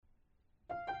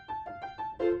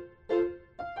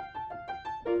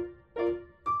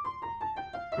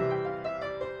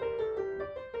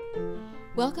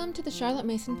Welcome to the Charlotte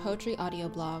Mason Poetry audio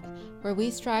blog, where we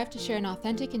strive to share an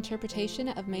authentic interpretation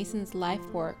of Mason's life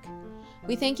work.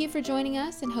 We thank you for joining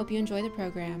us and hope you enjoy the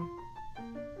program.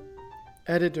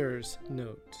 Editor's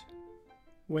note.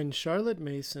 When Charlotte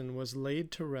Mason was laid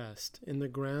to rest in the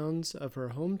grounds of her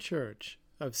home church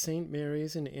of St.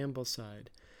 Mary's in Ambleside,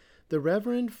 the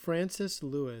Reverend Francis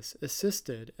Lewis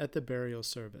assisted at the burial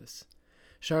service.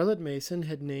 Charlotte Mason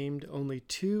had named only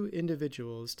 2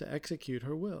 individuals to execute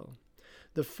her will.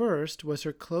 The first was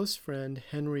her close friend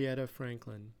Henrietta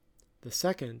Franklin. The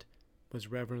second was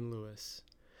Reverend Lewis.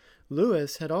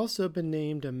 Lewis had also been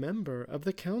named a member of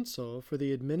the Council for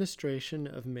the Administration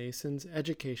of Mason's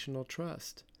Educational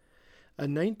Trust. A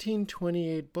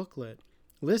 1928 booklet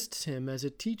lists him as a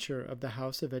teacher of the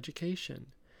House of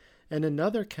Education, and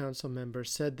another council member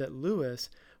said that Lewis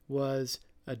was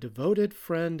a devoted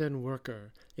friend and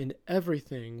worker in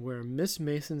everything where Miss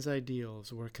Mason's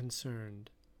ideals were concerned.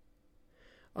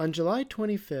 On July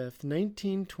 25,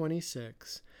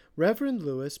 1926, Reverend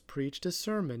Lewis preached a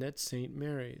sermon at St.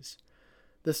 Mary's.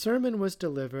 The sermon was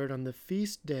delivered on the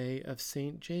feast day of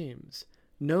St. James,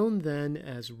 known then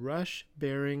as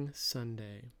Rush-Bearing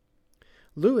Sunday.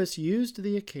 Lewis used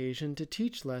the occasion to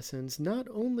teach lessons not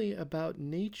only about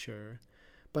nature,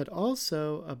 but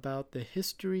also about the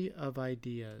history of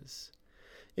ideas.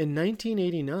 In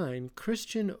 1989,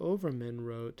 Christian Overman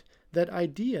wrote that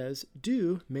ideas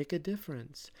do make a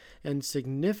difference, and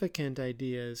significant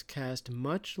ideas cast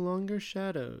much longer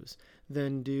shadows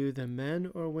than do the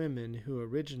men or women who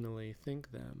originally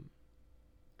think them.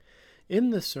 In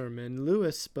the sermon,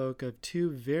 Lewis spoke of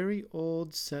 2 very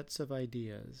old sets of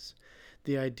ideas,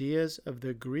 the ideas of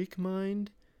the Greek mind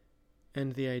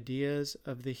and the ideas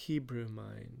of the Hebrew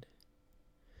mind.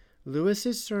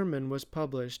 Lewis's sermon was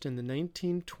published in the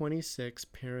 1926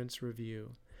 Parents'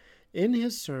 Review. In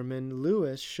his sermon,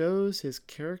 Lewis shows his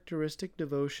characteristic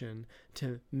devotion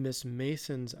to Miss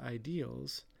Mason's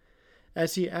ideals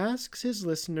as he asks his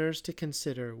listeners to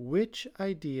consider which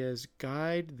ideas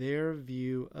guide their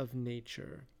view of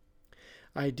nature.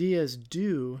 Ideas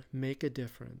do make a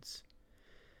difference.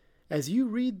 As you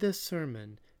read this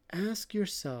sermon, ask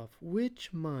yourself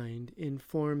which mind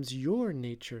informs your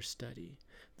nature study,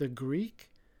 the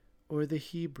Greek or the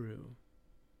Hebrew?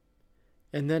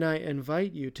 And then I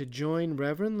invite you to join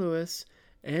Reverend Lewis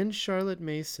and Charlotte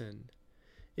Mason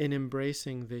in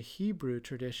embracing the Hebrew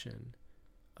tradition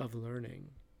of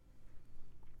learning.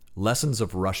 Lessons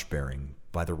of Rush-Bearing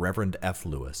by the Reverend F.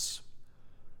 Lewis.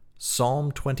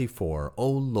 Psalm 24. O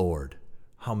Lord,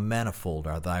 how manifold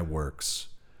are thy works!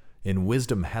 In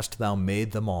wisdom hast thou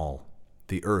made them all.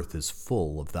 The earth is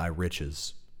full of thy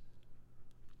riches.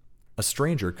 A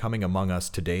stranger coming among us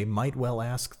today might well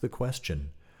ask the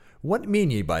question, what mean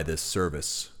ye by this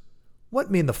service? What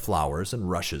mean the flowers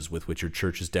and rushes with which your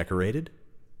church is decorated?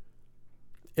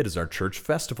 It is our church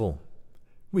festival.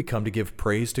 We come to give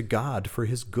praise to God for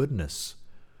his goodness.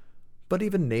 But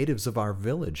even natives of our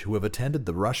village who have attended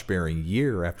the rush-bearing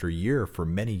year after year for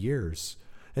many years,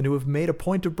 and who have made a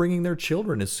point of bringing their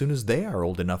children as soon as they are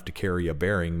old enough to carry a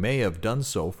bearing, may have done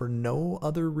so for no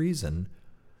other reason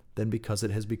than because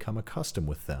it has become a custom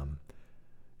with them,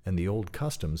 and the old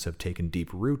customs have taken deep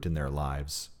root in their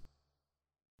lives.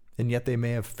 And yet they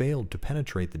may have failed to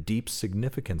penetrate the deep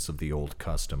significance of the old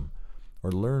custom,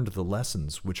 or learned the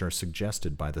lessons which are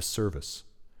suggested by the service.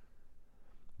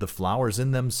 The flowers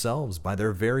in themselves, by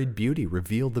their varied beauty,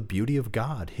 reveal the beauty of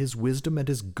God, his wisdom and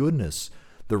his goodness,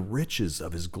 the riches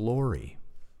of his glory.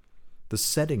 The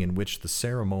setting in which the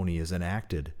ceremony is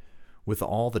enacted, with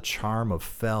all the charm of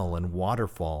fell and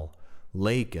waterfall,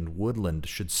 lake and woodland,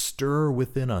 should stir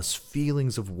within us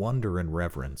feelings of wonder and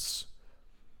reverence.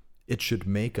 It should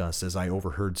make us, as I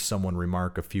overheard someone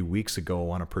remark a few weeks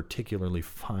ago on a particularly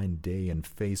fine day in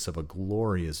face of a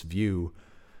glorious view,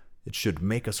 it should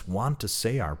make us want to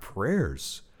say our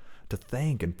prayers, to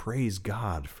thank and praise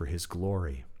God for his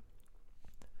glory.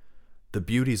 The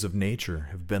beauties of nature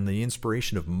have been the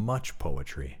inspiration of much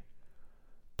poetry.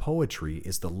 Poetry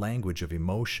is the language of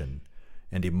emotion,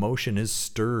 and emotion is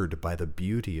stirred by the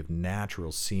beauty of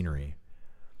natural scenery.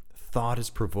 Thought is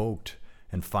provoked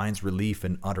and finds relief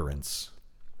in utterance.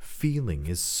 Feeling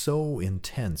is so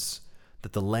intense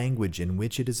that the language in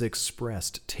which it is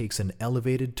expressed takes an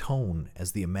elevated tone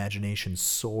as the imagination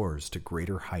soars to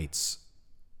greater heights.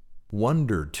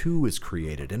 Wonder, too, is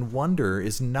created, and wonder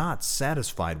is not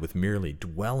satisfied with merely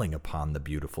dwelling upon the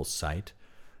beautiful sight.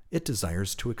 It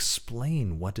desires to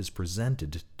explain what is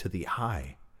presented to the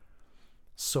eye.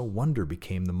 So wonder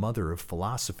became the mother of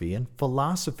philosophy, and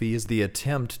philosophy is the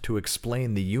attempt to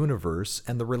explain the universe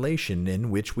and the relation in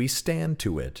which we stand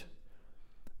to it.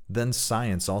 Then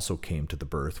science also came to the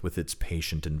birth with its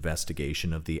patient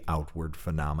investigation of the outward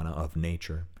phenomena of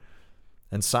nature.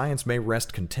 And science may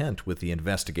rest content with the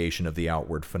investigation of the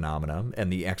outward phenomena and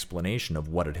the explanation of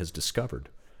what it has discovered.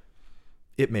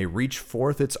 It may reach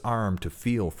forth its arm to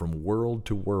feel from world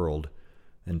to world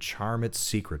and charm its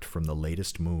secret from the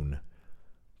latest moon.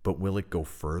 But will it go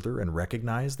further and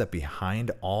recognize that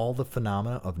behind all the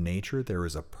phenomena of nature there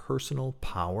is a personal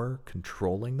power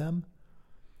controlling them?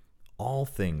 All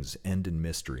things end in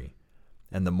mystery,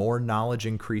 and the more knowledge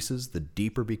increases, the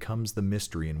deeper becomes the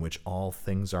mystery in which all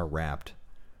things are wrapped.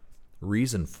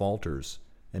 Reason falters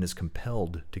and is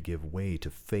compelled to give way to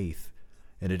faith,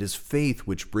 and it is faith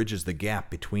which bridges the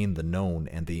gap between the known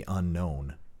and the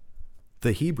unknown.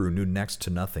 The Hebrew knew next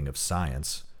to nothing of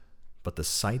science, but the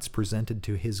sights presented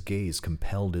to his gaze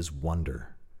compelled his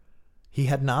wonder. He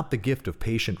had not the gift of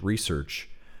patient research,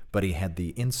 but he had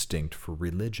the instinct for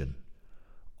religion.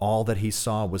 All that he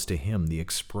saw was to him the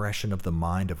expression of the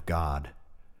mind of God.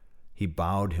 He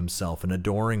bowed himself in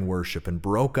adoring worship and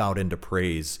broke out into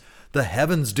praise. The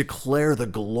heavens declare the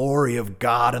glory of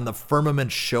God, and the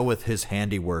firmament showeth his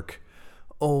handiwork.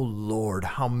 O Lord,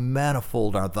 how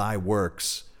manifold are thy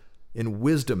works! In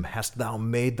wisdom hast thou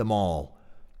made them all.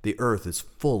 The earth is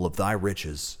full of thy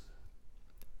riches.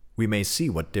 We may see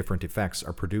what different effects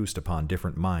are produced upon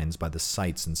different minds by the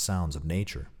sights and sounds of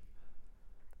nature.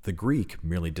 The Greek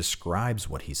merely describes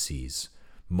what he sees,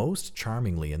 most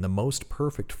charmingly in the most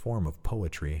perfect form of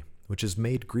poetry, which has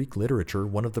made Greek literature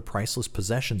one of the priceless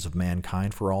possessions of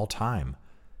mankind for all time.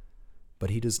 But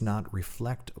he does not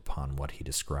reflect upon what he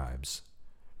describes.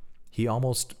 He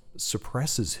almost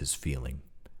suppresses his feeling.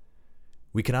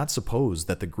 We cannot suppose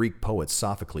that the Greek poet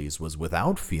Sophocles was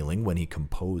without feeling when he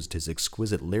composed his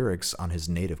exquisite lyrics on his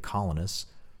native colonists.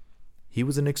 He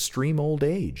was in extreme old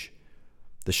age.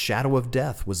 The shadow of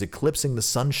death was eclipsing the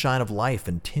sunshine of life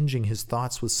and tinging his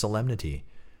thoughts with solemnity.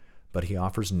 But he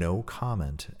offers no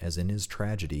comment, as in his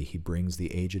tragedy he brings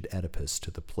the aged Oedipus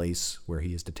to the place where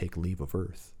he is to take leave of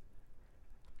earth.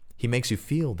 He makes you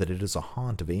feel that it is a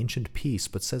haunt of ancient peace,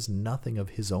 but says nothing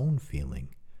of his own feeling.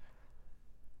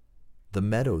 The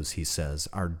meadows, he says,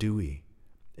 are dewy,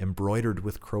 embroidered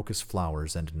with crocus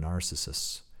flowers and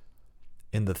narcissus.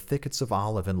 In the thickets of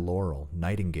olive and laurel,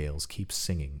 nightingales keep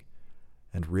singing,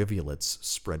 and rivulets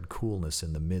spread coolness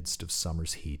in the midst of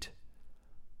summer's heat.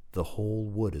 The whole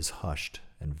wood is hushed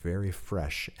and very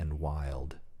fresh and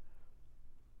wild.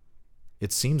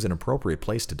 It seems an appropriate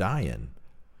place to die in.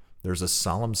 There's a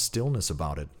solemn stillness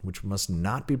about it which must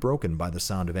not be broken by the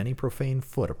sound of any profane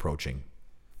foot approaching.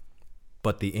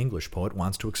 But the English poet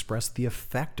wants to express the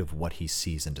effect of what he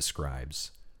sees and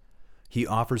describes. He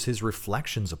offers his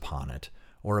reflections upon it,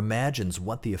 or imagines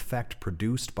what the effect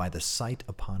produced by the sight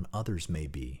upon others may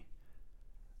be.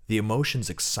 The emotions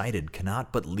excited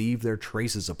cannot but leave their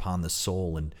traces upon the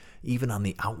soul and even on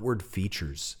the outward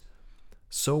features.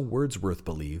 So Wordsworth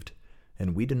believed,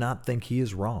 and we do not think he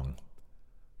is wrong.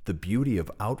 The beauty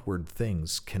of outward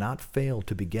things cannot fail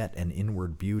to beget an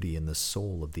inward beauty in the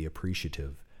soul of the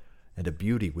appreciative, and a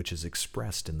beauty which is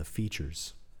expressed in the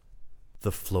features.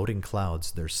 The floating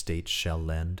clouds their state shall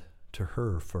lend, to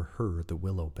her for her the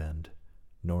willow bend,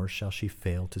 nor shall she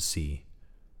fail to see.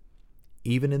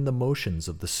 Even in the motions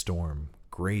of the storm,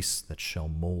 grace that shall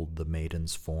mold the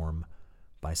maiden's form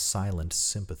by silent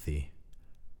sympathy.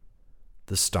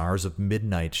 The stars of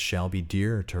midnight shall be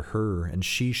dear to her, and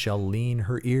she shall lean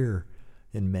her ear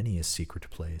in many a secret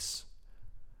place,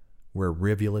 where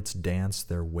rivulets dance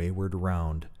their wayward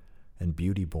round, and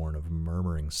beauty born of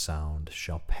murmuring sound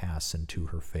shall pass into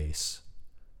her face.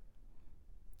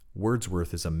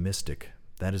 Wordsworth is a mystic,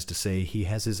 that is to say, he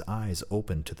has his eyes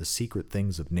open to the secret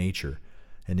things of nature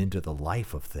and into the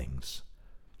life of things.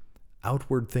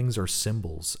 Outward things are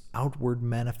symbols, outward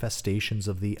manifestations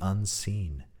of the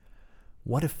unseen.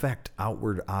 What effect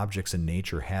outward objects in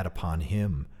nature had upon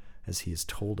him, as he has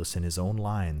told us in his own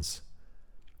lines.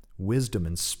 Wisdom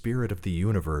and spirit of the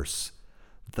universe,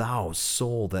 thou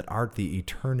soul that art the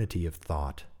eternity of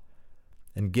thought,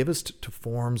 and givest to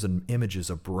forms and images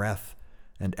a breath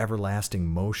and everlasting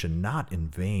motion, not in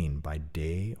vain by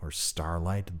day or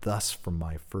starlight, thus from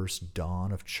my first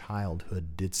dawn of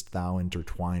childhood didst thou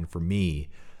intertwine for me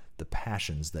the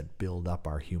passions that build up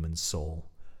our human soul,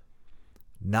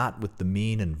 not with the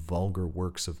mean and vulgar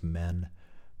works of men,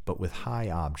 but with high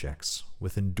objects,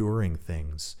 with enduring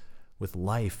things, with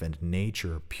life and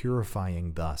nature,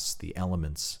 purifying thus the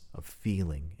elements of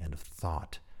feeling and of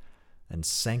thought, and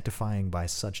sanctifying by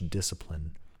such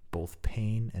discipline both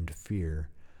pain and fear,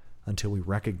 until we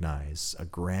recognize a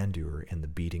grandeur in the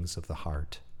beatings of the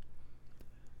heart.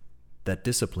 That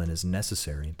discipline is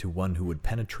necessary to one who would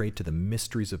penetrate to the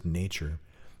mysteries of nature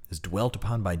is dwelt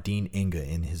upon by Dean Inge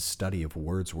in his study of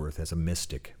Wordsworth as a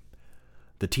mystic.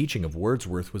 The teaching of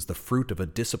Wordsworth was the fruit of a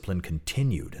discipline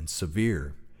continued and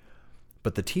severe.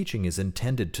 But the teaching is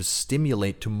intended to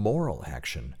stimulate to moral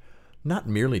action, not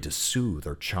merely to soothe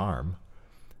or charm.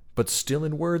 But still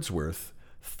in Wordsworth,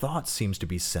 thought seems to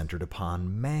be centered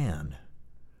upon man.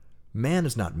 Man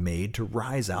is not made to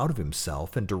rise out of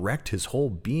himself and direct his whole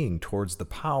being towards the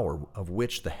power of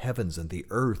which the heavens and the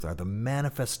earth are the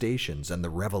manifestations and the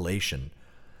revelation.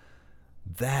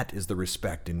 That is the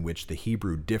respect in which the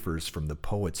Hebrew differs from the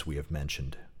poets we have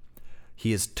mentioned.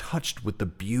 He is touched with the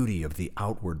beauty of the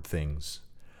outward things.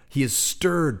 He is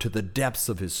stirred to the depths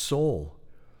of his soul.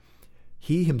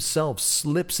 He himself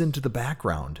slips into the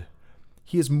background.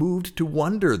 He is moved to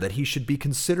wonder that he should be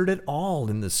considered at all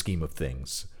in the scheme of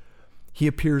things. He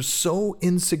appears so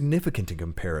insignificant in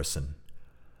comparison.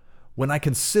 When I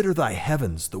consider thy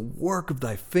heavens, the work of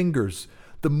thy fingers,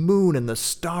 the moon and the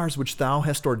stars which thou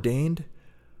hast ordained,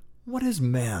 what is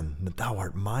man that thou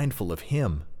art mindful of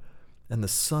him, and the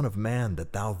Son of Man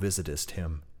that thou visitest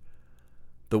him?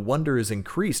 The wonder is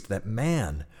increased that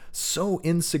man, so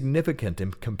insignificant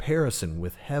in comparison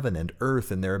with heaven and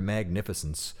earth in their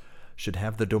magnificence, should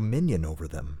have the dominion over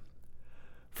them.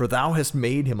 For thou hast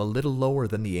made him a little lower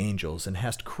than the angels, and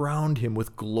hast crowned him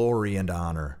with glory and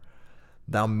honor.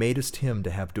 Thou madest him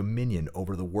to have dominion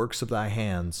over the works of thy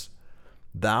hands.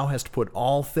 Thou hast put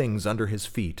all things under his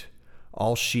feet,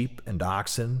 all sheep and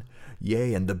oxen,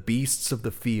 yea, and the beasts of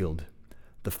the field,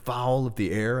 the fowl of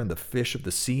the air, and the fish of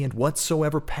the sea, and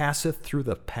whatsoever passeth through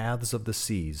the paths of the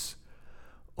seas.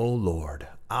 O Lord,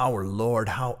 our Lord,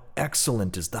 how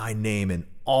excellent is thy name in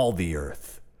all the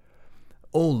earth!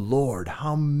 O Lord,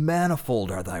 how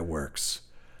manifold are thy works!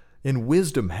 In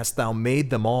wisdom hast thou made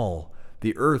them all.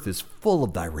 The earth is full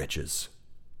of thy riches.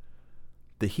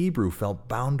 The Hebrew felt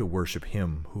bound to worship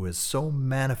him who has so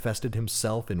manifested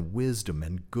himself in wisdom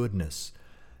and goodness,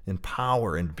 in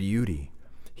power and beauty.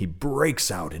 He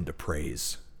breaks out into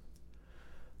praise.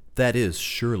 That is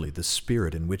surely the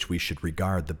spirit in which we should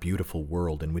regard the beautiful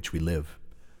world in which we live.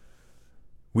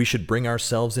 We should bring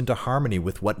ourselves into harmony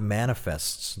with what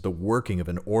manifests the working of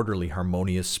an orderly,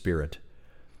 harmonious spirit.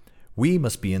 We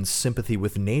must be in sympathy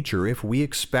with nature if we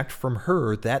expect from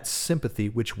her that sympathy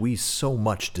which we so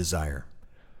much desire.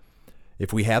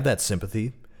 If we have that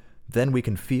sympathy, then we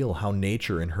can feel how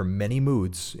nature in her many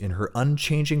moods, in her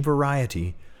unchanging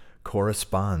variety,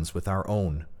 corresponds with our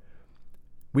own.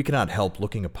 We cannot help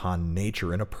looking upon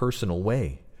nature in a personal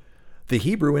way. The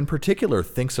Hebrew in particular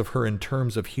thinks of her in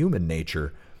terms of human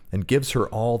nature and gives her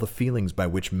all the feelings by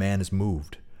which man is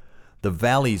moved. The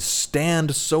valleys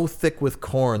stand so thick with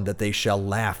corn that they shall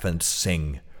laugh and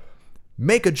sing.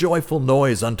 Make a joyful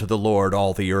noise unto the Lord,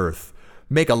 all the earth.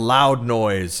 Make a loud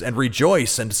noise, and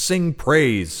rejoice, and sing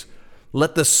praise.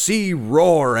 Let the sea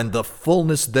roar, and the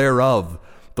fullness thereof,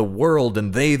 the world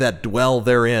and they that dwell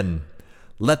therein.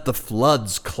 Let the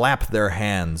floods clap their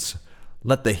hands.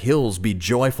 Let the hills be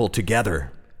joyful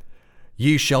together.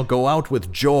 Ye shall go out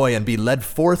with joy and be led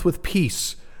forth with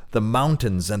peace. The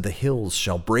mountains and the hills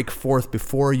shall break forth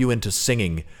before you into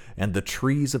singing, and the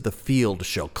trees of the field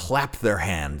shall clap their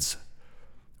hands.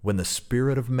 When the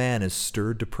spirit of man is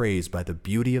stirred to praise by the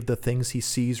beauty of the things he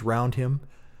sees round him,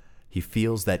 he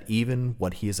feels that even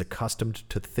what he is accustomed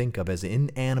to think of as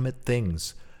inanimate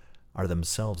things are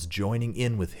themselves joining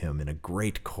in with him in a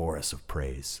great chorus of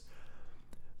praise.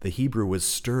 The Hebrew was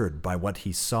stirred by what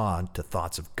he saw to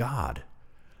thoughts of God.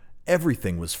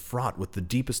 Everything was fraught with the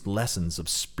deepest lessons of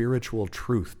spiritual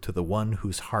truth to the one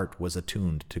whose heart was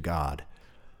attuned to God.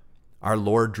 Our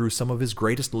Lord drew some of his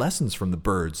greatest lessons from the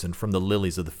birds and from the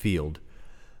lilies of the field.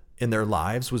 In their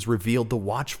lives was revealed the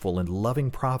watchful and loving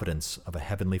providence of a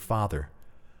heavenly Father.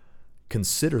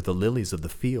 Consider the lilies of the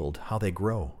field, how they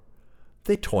grow.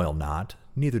 They toil not,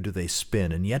 neither do they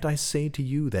spin, and yet I say to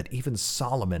you that even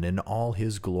Solomon in all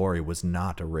his glory was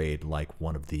not arrayed like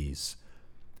one of these.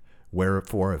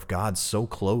 Wherefore, if God so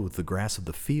clothe the grass of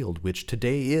the field, which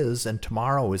today is and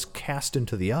tomorrow is cast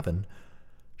into the oven,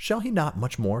 shall he not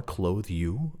much more clothe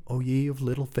you, O ye of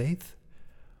little faith?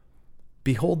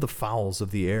 Behold the fowls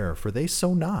of the air, for they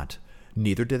sow not,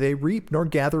 neither do they reap nor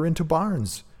gather into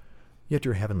barns, yet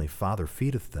your heavenly Father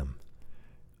feedeth them.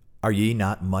 Are ye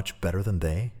not much better than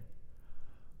they?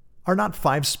 Are not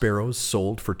 5 sparrows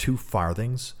sold for 2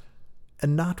 farthings,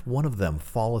 and not one of them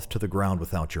falleth to the ground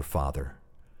without your Father?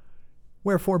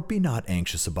 Wherefore be not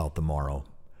anxious about the morrow.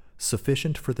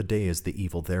 Sufficient for the day is the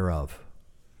evil thereof.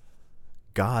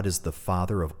 God is the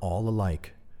Father of all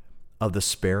alike, of the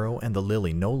sparrow and the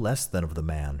lily no less than of the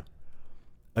man.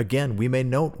 Again, we may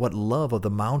note what love of the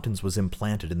mountains was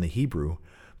implanted in the Hebrew,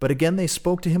 but again they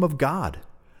spoke to him of God.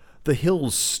 The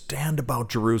hills stand about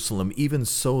Jerusalem, even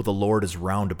so the Lord is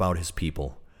round about his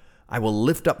people. I will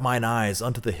lift up mine eyes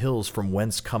unto the hills from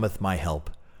whence cometh my help.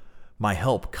 My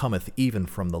help cometh even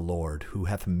from the Lord, who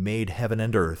hath made heaven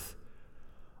and earth.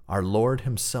 Our Lord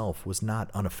himself was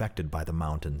not unaffected by the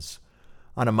mountains.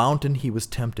 On a mountain he was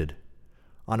tempted.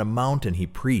 On a mountain he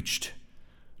preached.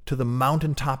 To the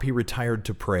mountaintop he retired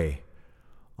to pray.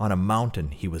 On a mountain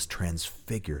he was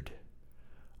transfigured.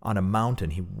 On a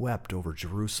mountain he wept over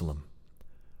Jerusalem.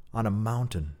 On a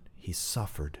mountain he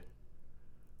suffered.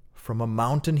 From a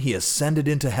mountain he ascended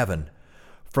into heaven.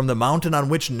 From the mountain on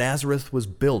which Nazareth was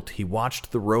built, he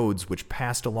watched the roads which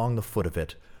passed along the foot of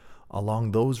it.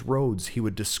 Along those roads he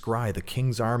would descry the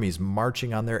king's armies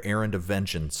marching on their errand of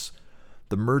vengeance,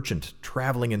 the merchant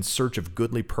traveling in search of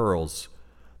goodly pearls,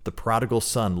 the prodigal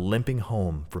son limping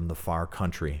home from the far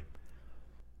country.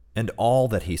 And all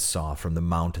that he saw from the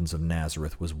mountains of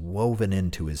Nazareth was woven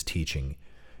into his teaching.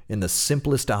 In the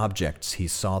simplest objects he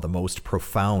saw the most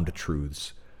profound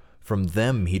truths. From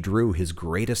them he drew his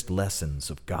greatest lessons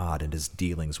of God and his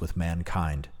dealings with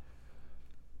mankind.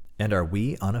 And are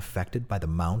we unaffected by the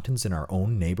mountains in our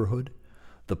own neighborhood?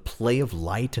 The play of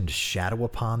light and shadow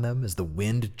upon them as the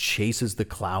wind chases the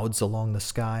clouds along the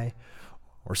sky?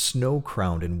 Or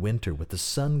snow-crowned in winter with the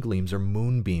sun gleams or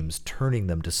moonbeams turning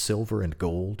them to silver and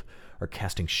gold, or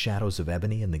casting shadows of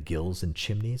ebony in the gills and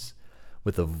chimneys,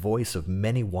 with the voice of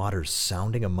many waters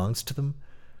sounding amongst them?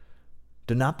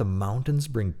 Do not the mountains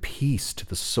bring peace to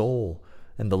the soul,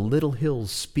 and the little hills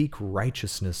speak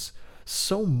righteousness?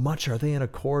 So much are they in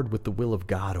accord with the will of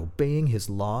God, obeying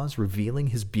his laws, revealing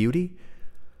his beauty.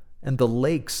 And the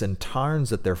lakes and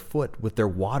tarns at their foot, with their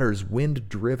waters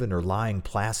wind-driven or lying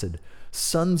placid,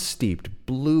 sun-steeped,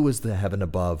 blue as the heaven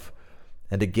above,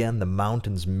 and again the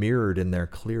mountains mirrored in their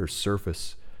clear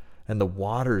surface, and the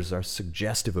waters are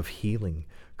suggestive of healing,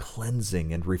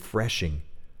 cleansing, and refreshing.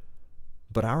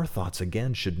 But our thoughts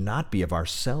again should not be of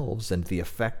ourselves and the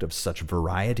effect of such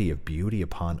variety of beauty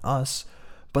upon us,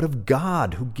 but of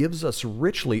God, who gives us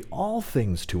richly all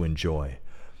things to enjoy.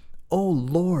 O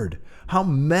Lord, how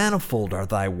manifold are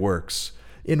thy works!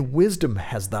 In wisdom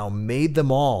hast thou made them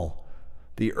all.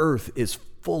 The earth is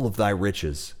full of thy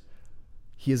riches.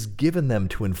 He has given them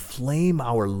to inflame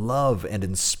our love and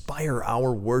inspire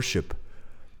our worship.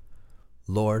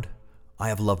 Lord, I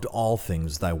have loved all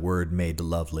things thy word made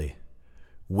lovely.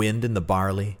 Wind in the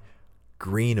barley,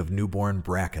 green of newborn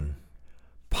bracken,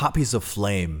 poppies of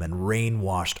flame and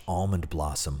rain-washed almond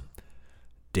blossom,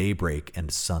 daybreak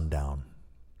and sundown,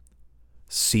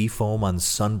 sea foam on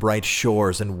sun-bright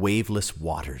shores and waveless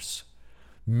waters,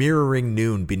 mirroring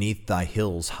noon beneath thy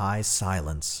hills' high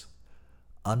silence,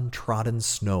 untrodden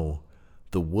snow,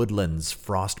 the woodland's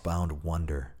frost-bound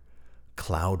wonder,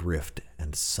 cloud rift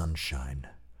and sunshine.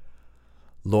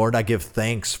 Lord, I give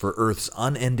thanks for earth's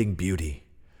unending beauty,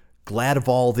 glad of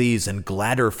all these and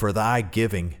gladder for thy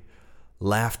giving,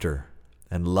 laughter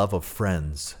and love of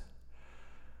friends,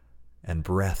 and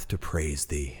breath to praise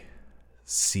thee,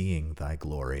 seeing thy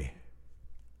glory.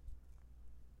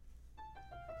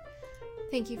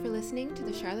 Thank you for listening to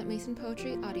the Charlotte Mason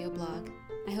Poetry audio blog.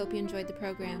 I hope you enjoyed the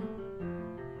program.